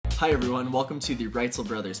Hi everyone, welcome to the Reitzel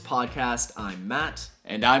Brothers podcast. I'm Matt.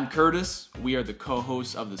 And I'm Curtis. We are the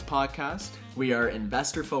co-hosts of this podcast. We are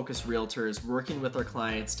investor-focused realtors working with our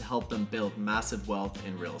clients to help them build massive wealth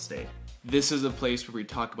in real estate. This is a place where we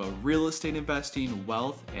talk about real estate investing,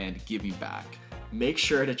 wealth, and giving back. Make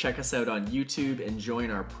sure to check us out on YouTube and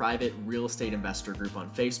join our private real estate investor group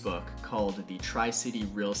on Facebook called the Tri-City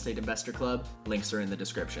Real Estate Investor Club. Links are in the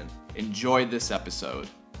description. Enjoy this episode.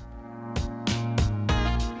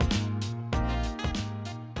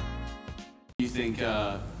 You think,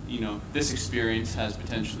 this experience has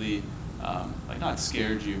potentially, not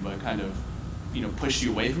scared you, but kind of, pushed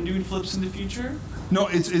you away from doing flips in the future? No,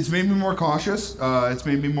 it's made me more cautious. It's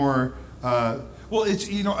made me more, I look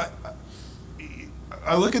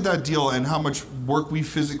at that deal and how much work we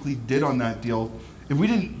physically did on that deal. If we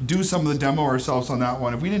didn't do some of the demo ourselves on that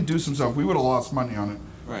one, if we didn't do some stuff, we would have lost money on it,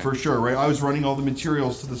 right. For sure, right? I was running all the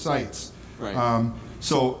materials to the sites. Right.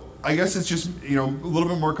 So I guess it's just, a little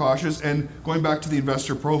bit more cautious. And going back to the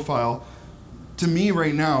investor profile, to me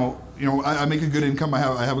right now, I make a good income, I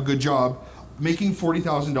have a good job. Making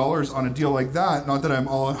 $40,000 on a deal like that, not that I'm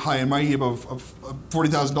all high and mighty above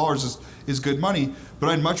 $40,000 is good money, but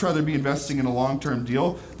I'd much rather be investing in a long-term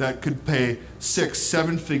deal that could pay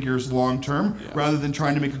 6-7 figures long-term, rather than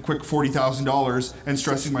trying to make a quick $40,000 and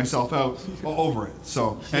stressing myself out over it.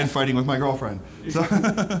 So, and fighting with my girlfriend. So,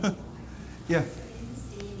 yeah.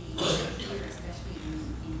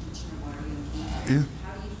 Yeah.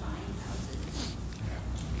 How do you find houses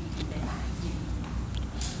that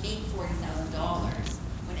make $40,000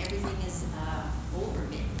 when everything is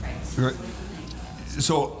overbid, right? So Right. what do you think?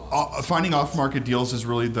 So finding off-market deals is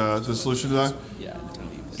really the solution to that?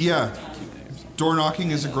 Yeah. Door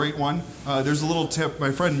knocking is a great one. There's a little tip.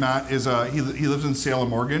 My friend Matt he lives in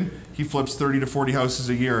Salem, Oregon. He flips 30 to 40 houses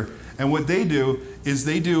a year. And what they do is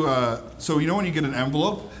so when you get an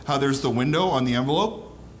envelope, how there's the window on the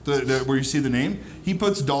envelope, where you see the name, he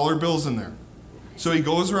puts dollar bills in there. So he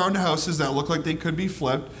goes around to houses that look like they could be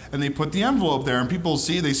flipped, and they put the envelope there, and people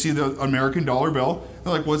see the American dollar bill.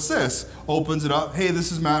 They're like, what's this? Opens it up. Hey,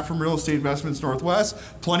 this is Matt from Real Estate Investments Northwest.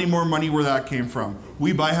 Plenty more money where that came from.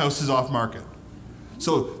 We buy houses off market.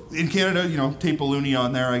 So in Canada, tape a loonie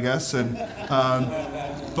on there, I guess. And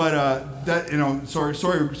sorry,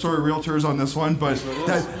 realtors on this one, but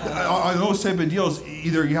on those type of deals,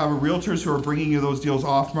 either you have realtors who are bringing you those deals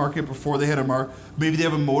off market before they hit a mark. Maybe they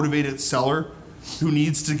have a motivated seller who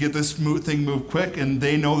needs to get this thing moved quick, and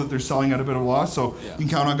they know that they're selling at a bit of a loss. So you can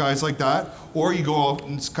count on guys like that, or you go out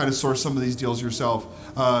and kind of source some of these deals yourself.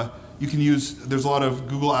 You can there's a lot of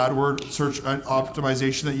Google AdWords search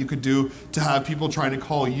optimization that you could do to have people trying to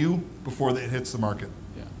call you before it hits the market.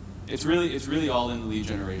 Yeah, it's really all in the lead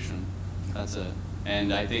generation. That's it.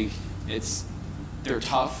 And I think they're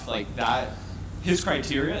tough like that. His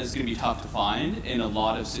criteria is going to be tough to find in a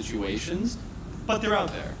lot of situations, but they're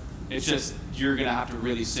out there. It's just you're going to have to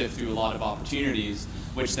really sift through a lot of opportunities,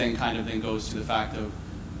 which then goes to the fact of,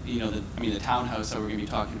 the townhouse that we're going to be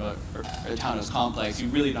talking about, or the townhouse complex. You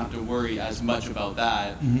really don't have to worry as much about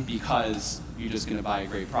that because you're just going to buy a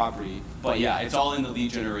great property. But yeah, it's all in the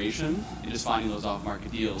lead generation and just finding those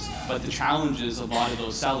off-market deals. But the challenge is a lot of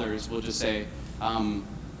those sellers will just say,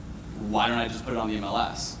 why don't I just put it on the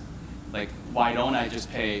MLS? Like, why don't I just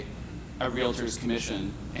pay a realtor's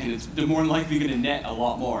commission? And they're more than likely going to net a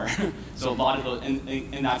lot more. So a lot of those,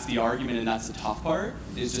 and that's the argument, and that's the tough part,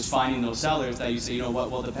 is just finding those sellers that you say, you know what,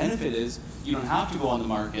 well, the benefit is you don't have to go on the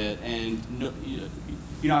market, and you're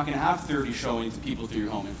not going to have 30 showings of people through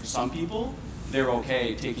your home. And for some people, they're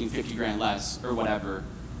okay taking 50 grand less or whatever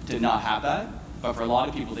to not have that. But for a lot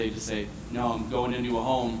of people, they just say, no, I'm going into a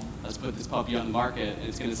home, let's put this puppy on the market, and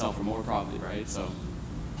it's going to sell for more probably, right? So.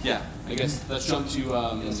 Yeah, I guess let's jump to...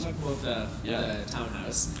 let's talk about the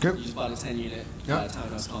townhouse. Yep. You just bought a 10-unit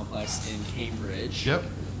townhouse complex in Cambridge. Yep.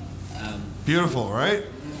 Beautiful, right?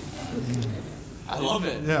 I love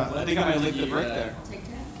it. Yeah. I think I might lick the brick there.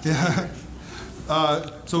 Yeah.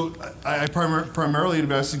 So I primarily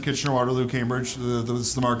invest in Kitchener-Waterloo, Cambridge. This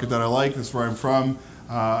is the market that I like. This is where I'm from.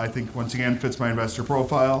 I think, once again, fits my investor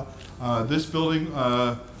profile. This building...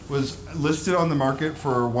 was listed on the market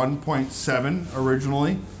for 1.7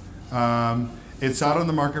 originally. It sat on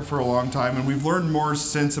the market for a long time, and we've learned more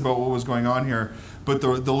since about what was going on here. But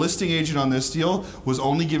the listing agent on this deal was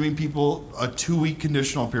only giving people a 2-week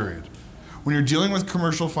conditional period. When you're dealing with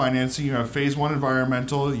commercial financing, you have phase 1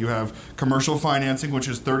 environmental, you have commercial financing, which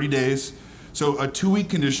is 30 days. So a 2-week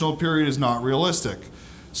conditional period is not realistic.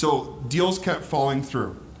 So deals kept falling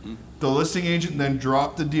through. The listing agent then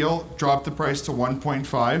dropped the price to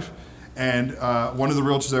 1.5, And one of the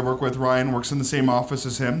realtors I work with, Ryan, works in the same office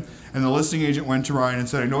as him. And the listing agent went to Ryan and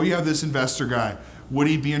said, I know you have this investor guy. Would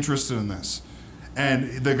he be interested in this?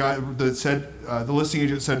 And the guy that said, the listing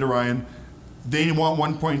agent said to Ryan, they want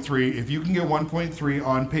 1.3. If you can get 1.3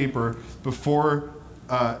 on paper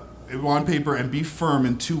on paper and be firm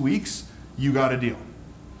in 2 weeks, you got a deal.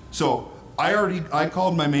 So I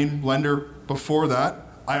called my main lender before that.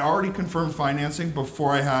 I already confirmed financing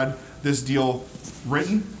before I had this deal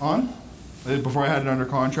written on, before I had it under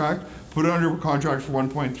contract. Put it under contract for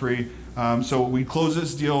 1.3. So we closed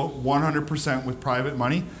this deal 100% with private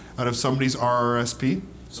money out of somebody's RRSP.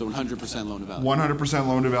 So 100% loan to value. 100%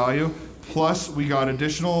 loan to value. Plus, we got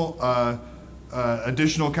additional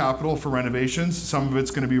capital for renovations. Some of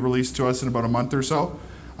it's going to be released to us in about a month or so.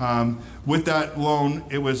 With that loan,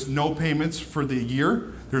 it was no payments for the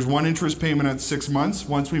year. There's one interest payment at 6 months.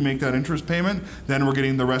 Once we make that interest payment, then we're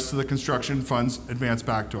getting the rest of the construction funds advanced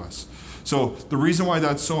back to us. So the reason why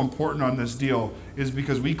that's so important on this deal is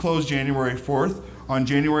because we closed January 4th. On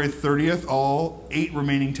January 30th, all 8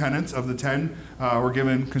 remaining tenants of the 10 were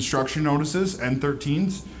given construction notices and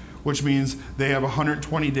 13s, which means they have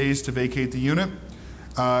 120 days to vacate the unit.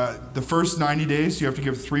 The first 90 days, you have to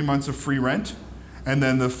give 3 months of free rent. And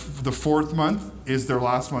then the 4th month is their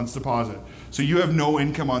last month's deposit. So you have no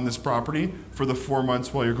income on this property for the 4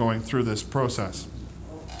 months while you're going through this process.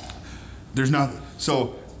 There's nothing.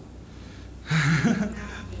 So,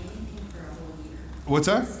 what's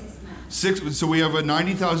that? 6. So we have a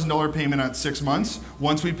 $90,000 payment at 6 months.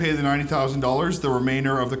 Once we pay the $90,000, the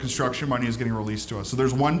remainder of the construction money is getting released to us. So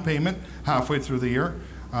there's one payment halfway through the year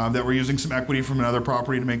that we're using some equity from another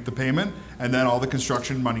property to make the payment, and then all the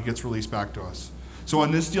construction money gets released back to us. So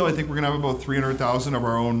on this deal, I think we're going to have about $300,000 of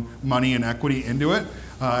our own money and equity into it,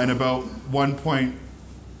 and about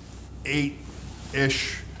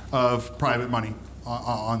 1.8-ish of private money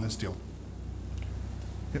on this deal.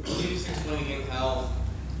 Yep. Can you just explain again how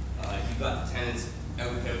you got the tenants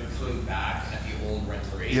out coming back at the old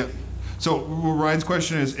rental rate? Yep. So Ryan's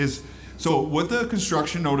question is so what the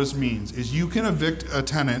construction notice means is you can evict a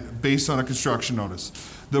tenant based on a construction notice.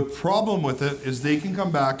 The problem with it is they can come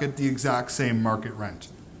back at the exact same market rent.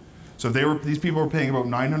 So if these people are paying about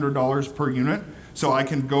 $900 per unit, so I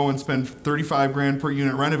can go and spend 35 grand per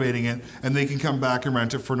unit renovating it, and they can come back and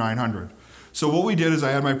rent it for 900. So what we did is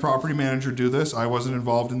I had my property manager do this. I wasn't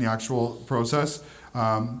involved in the actual process.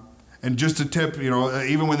 And just a tip,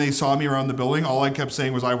 even when they saw me around the building, all I kept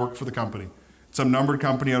saying was I work for the company. Some numbered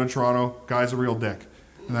company out of Toronto. Guy's a real dick.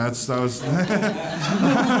 And that was. Oh my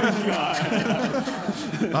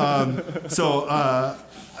God. So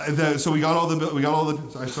we got all the.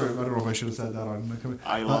 Sorry, I don't know if I should have said that on.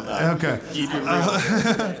 I love that. Okay. Keep it real.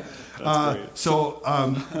 That's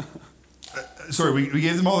great. Sorry, we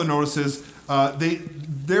gave them all the notices.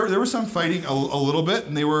 There was some fighting a little bit,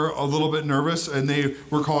 and they were a little bit nervous, and they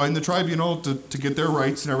were calling the tribunal to get their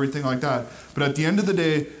rights and everything like that. But at the end of the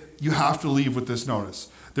day, you have to leave with this notice.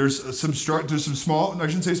 There's some structural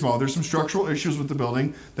issues with the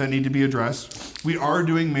building that need to be addressed. We are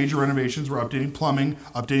doing major renovations. We're updating plumbing,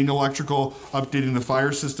 updating electrical, updating the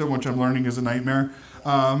fire system, which I'm learning is a nightmare.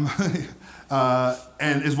 And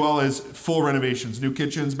as well as full renovations, new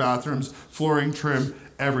kitchens, bathrooms, flooring, trim,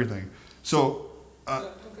 everything. So,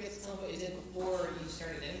 don't forget to tell them what you did before you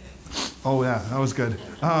started anything. Oh yeah, that was good.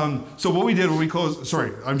 So what we did when we closed,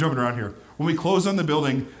 sorry, I'm jumping around here. When we closed on the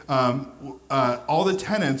building, all the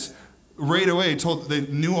tenants right away told the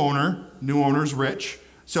new owner's rich.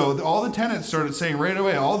 So all the tenants started saying right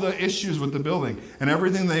away all the issues with the building and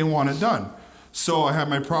everything they wanted done. So I had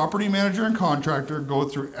my property manager and contractor go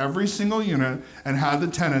through every single unit and had the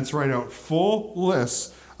tenants write out full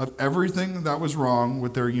lists of everything that was wrong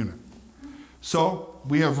with their unit. So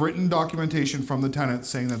we have written documentation from the tenants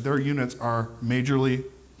saying that their units are majorly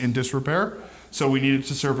in disrepair. So we needed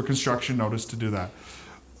to serve a construction notice to do that.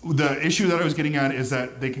 The issue that I was getting at is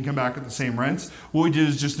that they can come back at the same rents. What we did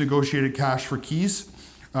is just negotiated cash for keys.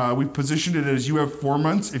 We positioned it as you have 4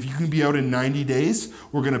 months. If you can be out in 90 days,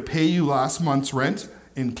 we're going to pay you last month's rent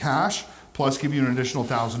in cash, plus give you an additional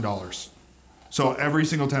 $1,000. So every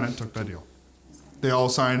single tenant took that deal. They all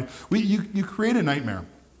signed. You create a nightmare.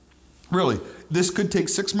 Really, this could take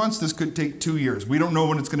 6 months, this could take 2 years. We don't know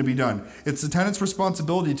when it's going to be done. It's the tenant's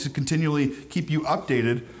responsibility to continually keep you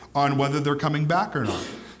updated on whether they're coming back or not.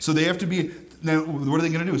 So they have to be, now what are they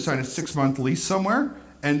going to do? Sign a 6-month lease somewhere?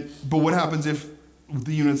 But what happens if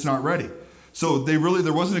the unit's not ready? So there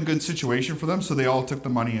wasn't a good situation for them, so they all took the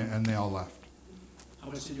money and they all left. How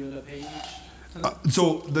much did you end up paying each?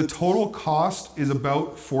 So the total cost is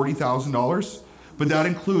about $40,000, but that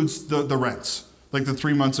includes the rents. like the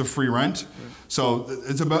 3 months of free rent. So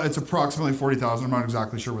it's approximately 40,000. I'm not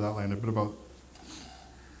exactly sure where that landed, but about.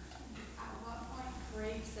 At what point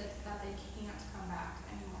breaks it that they can't come back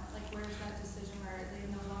anymore? Like, where's that decision where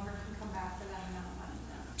they no longer can come back for that amount of money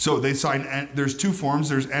then? So they sign, there's two forms,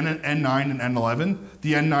 there's N9 and N11.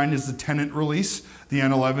 The N9 is the tenant release, the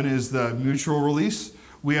N11 is the mutual release.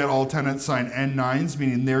 We had all tenants sign N9s,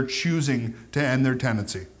 meaning they're choosing to end their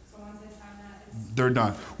tenancy. So once they sign that, it's They're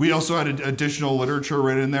done. We also had additional literature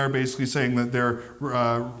written in there basically saying that they're,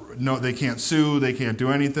 no, they can't sue, they can't do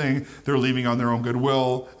anything, they're leaving on their own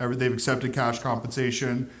goodwill, they've accepted cash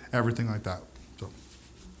compensation, everything like that. So.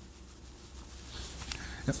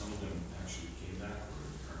 Yep. Some of them actually came back,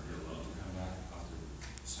 or are they allowed to come back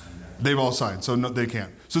after signing that? They've all signed, so no, they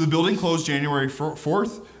can't. So the building closed January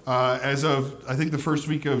 4th. As of, I think the first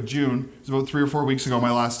week of June, it was about 3 or 4 weeks ago,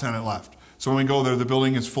 my last tenant left. So when we go there, the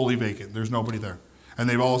building is fully vacant. There's nobody there. And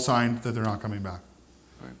they've all signed that they're not coming back.